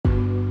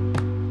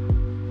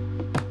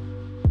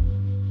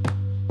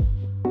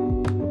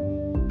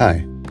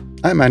Hi,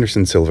 I'm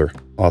Anderson Silver,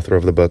 author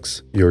of the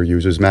books Your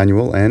User's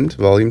Manual and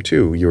Volume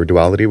 2, Your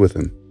Duality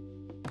Within.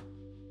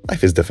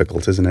 Life is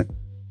difficult, isn't it?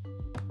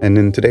 And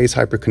in today's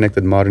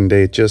hyper-connected modern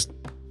day, it just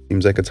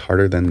seems like it's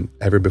harder than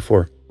ever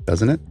before,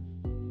 doesn't it?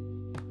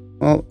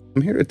 Well,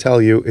 I'm here to tell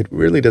you it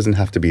really doesn't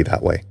have to be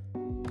that way.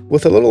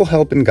 With a little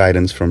help and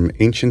guidance from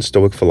ancient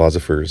Stoic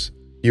philosophers,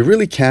 you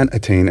really can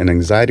attain an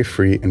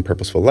anxiety-free and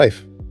purposeful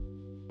life.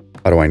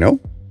 How do I know?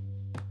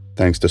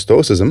 Thanks to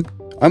Stoicism,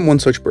 I'm one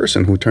such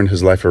person who turned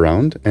his life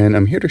around, and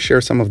I'm here to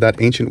share some of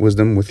that ancient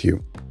wisdom with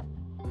you.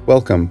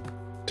 Welcome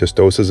to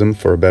Stoicism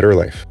for a Better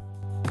Life.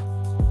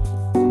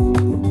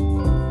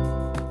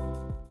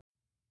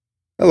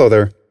 Hello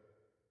there.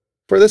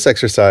 For this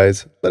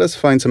exercise, let us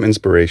find some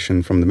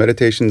inspiration from the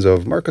Meditations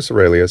of Marcus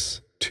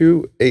Aurelius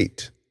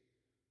 2:8.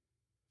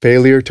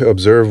 Failure to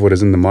observe what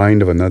is in the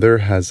mind of another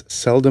has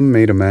seldom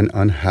made a man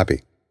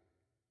unhappy.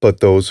 But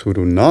those who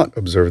do not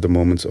observe the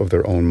moments of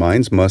their own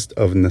minds must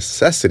of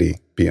necessity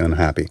be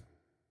unhappy.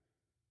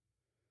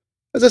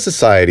 As a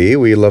society,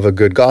 we love a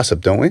good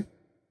gossip, don't we?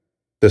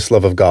 This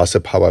love of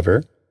gossip,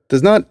 however,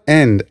 does not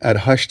end at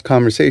hushed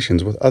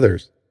conversations with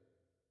others.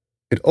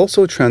 It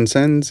also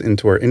transcends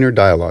into our inner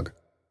dialogue.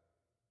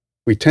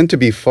 We tend to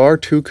be far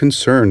too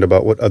concerned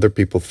about what other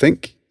people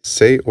think,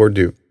 say, or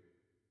do.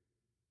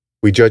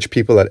 We judge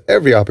people at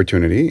every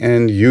opportunity,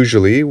 and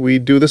usually we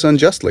do this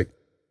unjustly.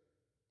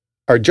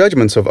 Our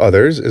judgments of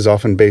others is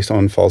often based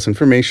on false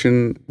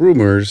information,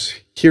 rumors,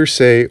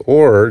 hearsay,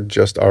 or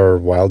just our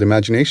wild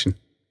imagination.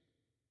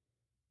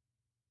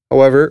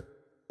 However,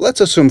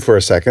 let's assume for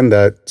a second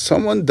that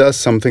someone does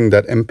something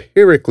that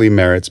empirically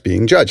merits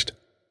being judged.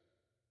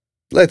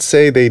 Let's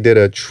say they did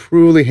a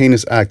truly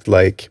heinous act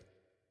like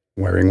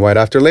wearing white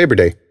after Labor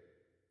Day.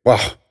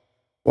 Wow,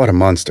 what a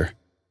monster.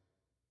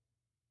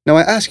 Now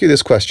I ask you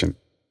this question.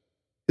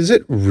 Is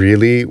it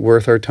really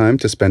worth our time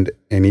to spend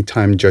any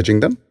time judging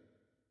them?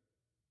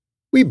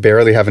 We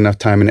barely have enough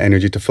time and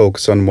energy to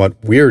focus on what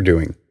we're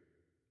doing.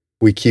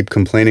 We keep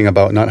complaining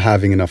about not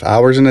having enough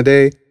hours in a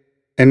day,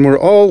 and we're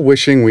all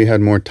wishing we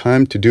had more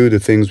time to do the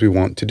things we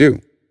want to do.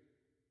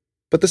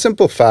 But the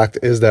simple fact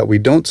is that we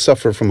don't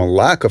suffer from a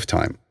lack of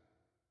time.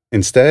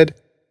 Instead,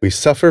 we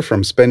suffer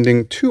from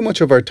spending too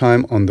much of our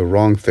time on the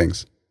wrong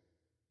things.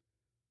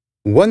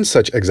 One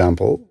such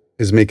example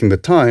is making the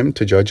time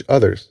to judge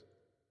others.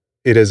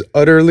 It is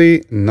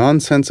utterly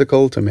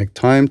nonsensical to make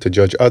time to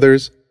judge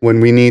others when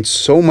we need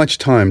so much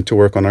time to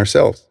work on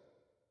ourselves.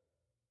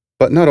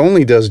 But not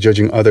only does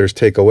judging others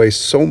take away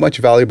so much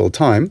valuable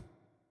time,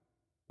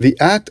 the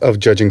act of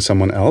judging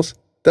someone else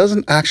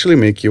doesn't actually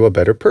make you a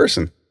better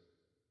person.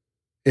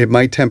 It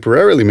might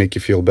temporarily make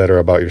you feel better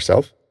about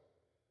yourself.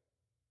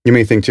 You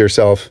may think to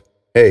yourself,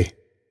 hey,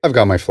 I've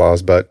got my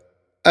flaws, but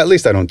at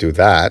least I don't do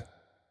that.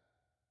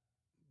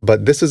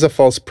 But this is a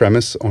false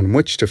premise on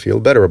which to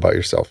feel better about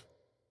yourself.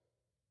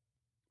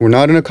 We're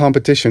not in a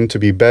competition to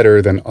be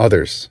better than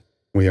others.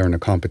 We are in a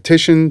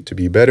competition to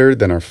be better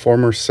than our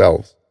former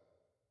selves.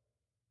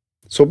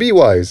 So be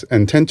wise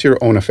and tend to your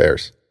own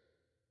affairs.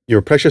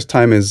 Your precious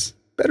time is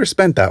better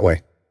spent that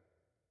way.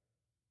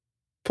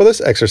 For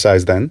this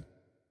exercise then,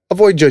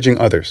 avoid judging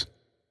others.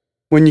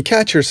 When you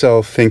catch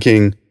yourself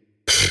thinking,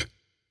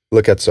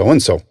 look at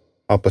so-and-so,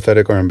 how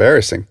pathetic or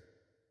embarrassing,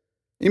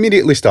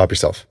 immediately stop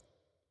yourself.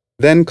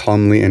 Then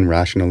calmly and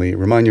rationally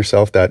remind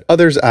yourself that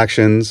others'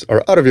 actions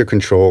are out of your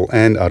control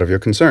and out of your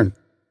concern.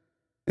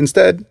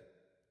 Instead,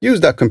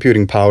 use that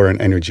computing power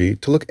and energy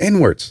to look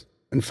inwards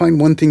and find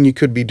one thing you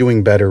could be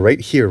doing better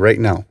right here, right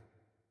now.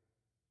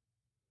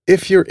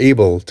 If you're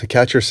able to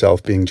catch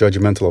yourself being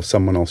judgmental of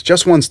someone else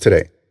just once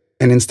today,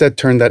 and instead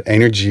turn that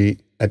energy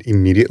at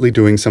immediately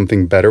doing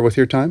something better with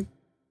your time,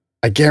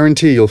 I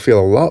guarantee you'll feel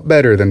a lot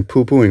better than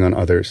poo-pooing on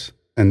others,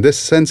 and this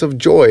sense of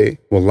joy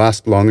will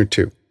last longer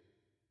too.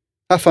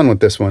 Have fun with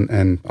this one,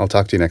 and I'll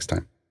talk to you next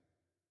time.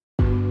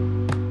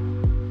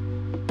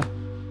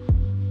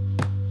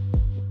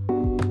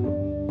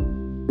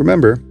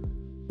 Remember,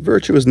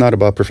 virtue is not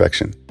about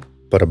perfection,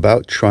 but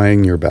about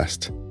trying your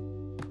best.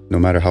 No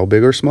matter how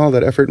big or small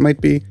that effort might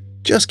be,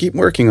 just keep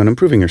working on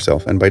improving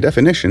yourself, and by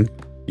definition,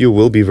 you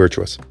will be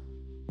virtuous.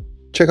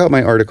 Check out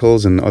my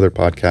articles and other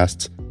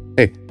podcasts.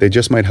 Hey, they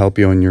just might help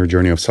you on your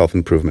journey of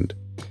self-improvement.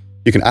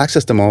 You can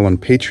access them all on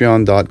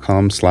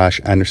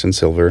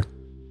patreon.com/AndersonSilver.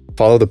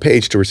 Follow the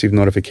page to receive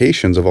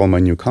notifications of all my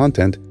new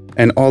content,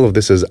 and all of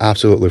this is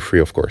absolutely free,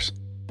 of course.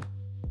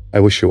 I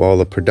wish you all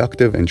a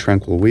productive and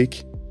tranquil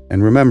week,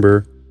 and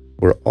remember,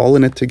 we're all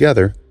in it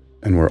together,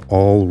 and we're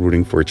all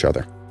rooting for each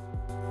other.